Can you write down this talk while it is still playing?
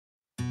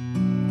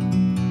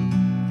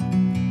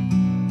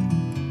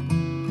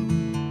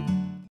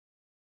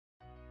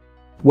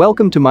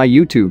Welcome to my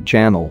YouTube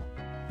channel.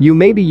 You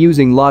may be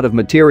using a lot of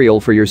material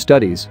for your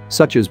studies,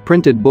 such as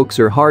printed books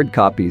or hard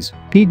copies,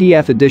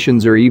 PDF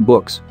editions or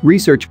e-books,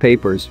 research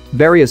papers,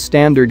 various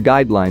standard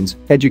guidelines,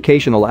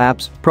 educational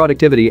apps,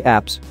 productivity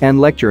apps, and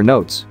lecture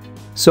notes.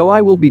 So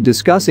I will be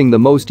discussing the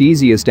most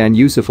easiest and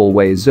useful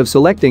ways of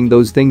selecting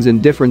those things in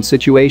different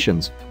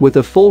situations, with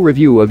a full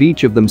review of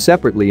each of them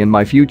separately in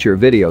my future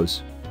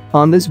videos.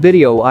 On this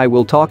video I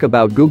will talk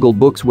about Google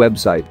Books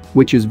website,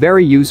 which is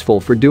very useful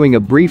for doing a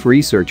brief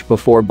research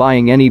before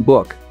buying any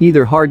book,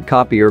 either hard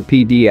copy or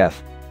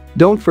PDF.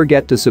 Don't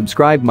forget to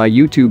subscribe my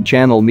YouTube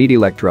channel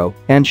MediLectro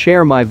and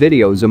share my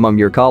videos among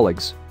your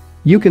colleagues.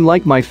 You can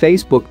like my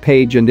Facebook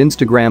page and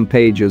Instagram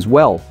page as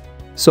well.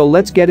 So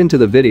let's get into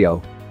the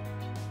video.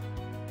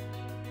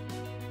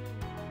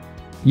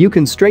 You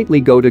can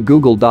straightly go to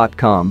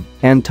google.com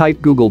and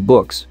type Google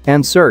Books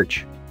and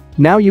search.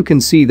 Now you can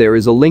see there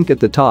is a link at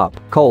the top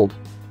called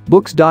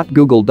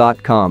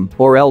books.google.com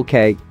or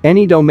LK,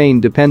 any domain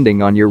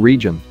depending on your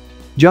region.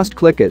 Just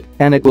click it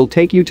and it will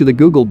take you to the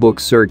Google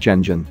Books search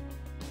engine.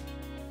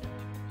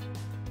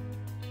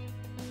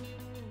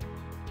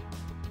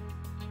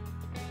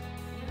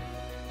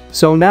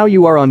 So now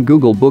you are on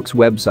Google Books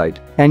website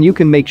and you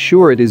can make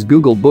sure it is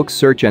Google Books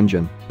search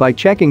engine by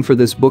checking for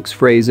this books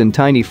phrase in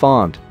tiny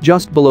font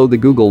just below the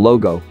Google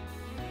logo.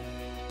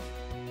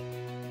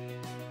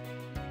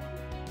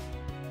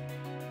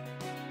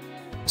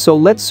 So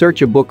let's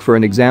search a book, for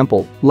an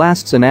example,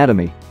 Last's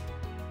Anatomy.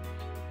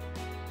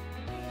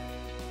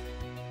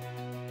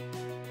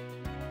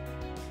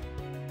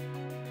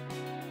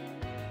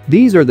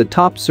 These are the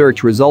top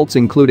search results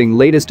including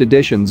latest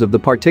editions of the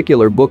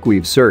particular book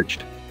we've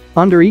searched.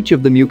 Under each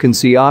of them you can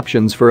see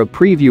options for a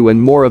preview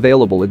and more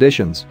available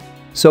editions.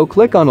 So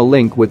click on a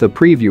link with a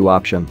preview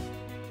option.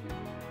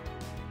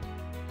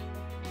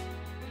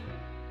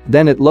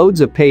 Then it loads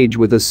a page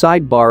with a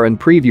sidebar and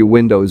preview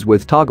windows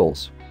with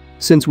toggles.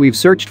 Since we've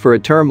searched for a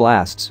term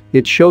lasts,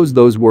 it shows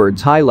those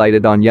words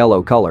highlighted on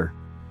yellow color.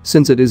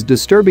 Since it is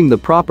disturbing the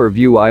proper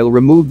view, I'll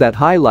remove that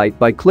highlight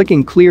by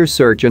clicking clear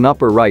search in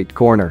upper right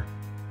corner.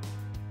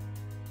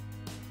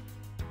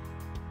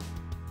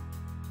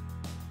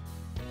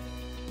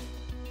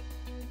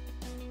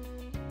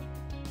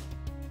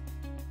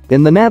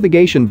 In the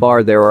navigation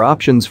bar there are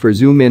options for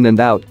zoom in and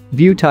out,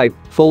 view type,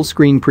 full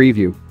screen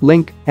preview,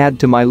 link, add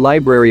to my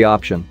library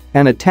option,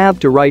 and a tab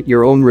to write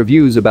your own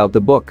reviews about the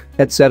book,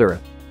 etc.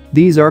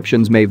 These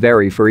options may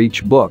vary for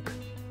each book.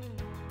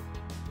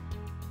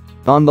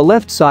 On the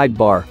left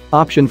sidebar,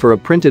 option for a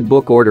printed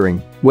book ordering,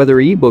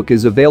 whether ebook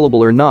is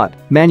available or not,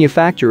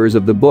 manufacturers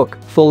of the book,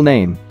 full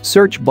name,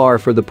 search bar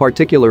for the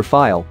particular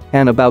file,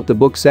 and about the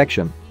book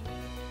section.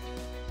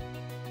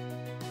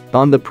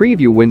 On the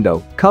preview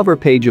window, cover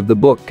page of the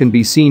book can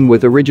be seen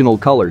with original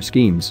color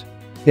schemes.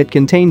 It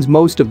contains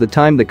most of the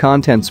time the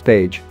contents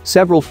page,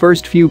 several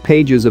first few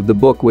pages of the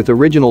book with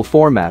original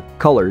format,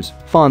 colors,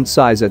 font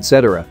size,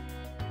 etc.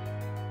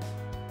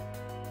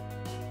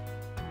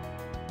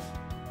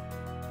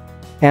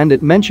 And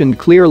it mentioned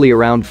clearly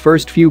around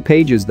first few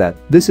pages that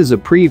this is a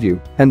preview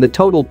and the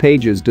total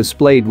pages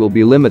displayed will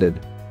be limited.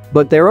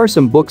 But there are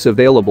some books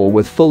available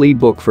with full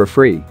ebook for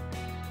free.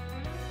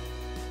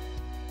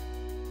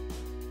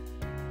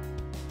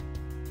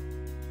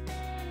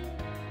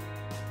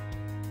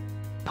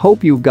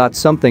 Hope you've got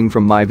something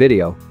from my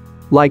video.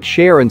 Like,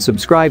 share and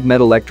subscribe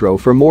MediLectro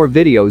for more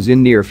videos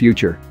in near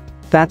future.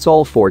 That's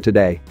all for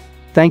today.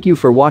 Thank you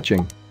for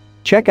watching.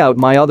 Check out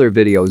my other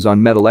videos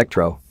on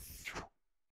MediLectro.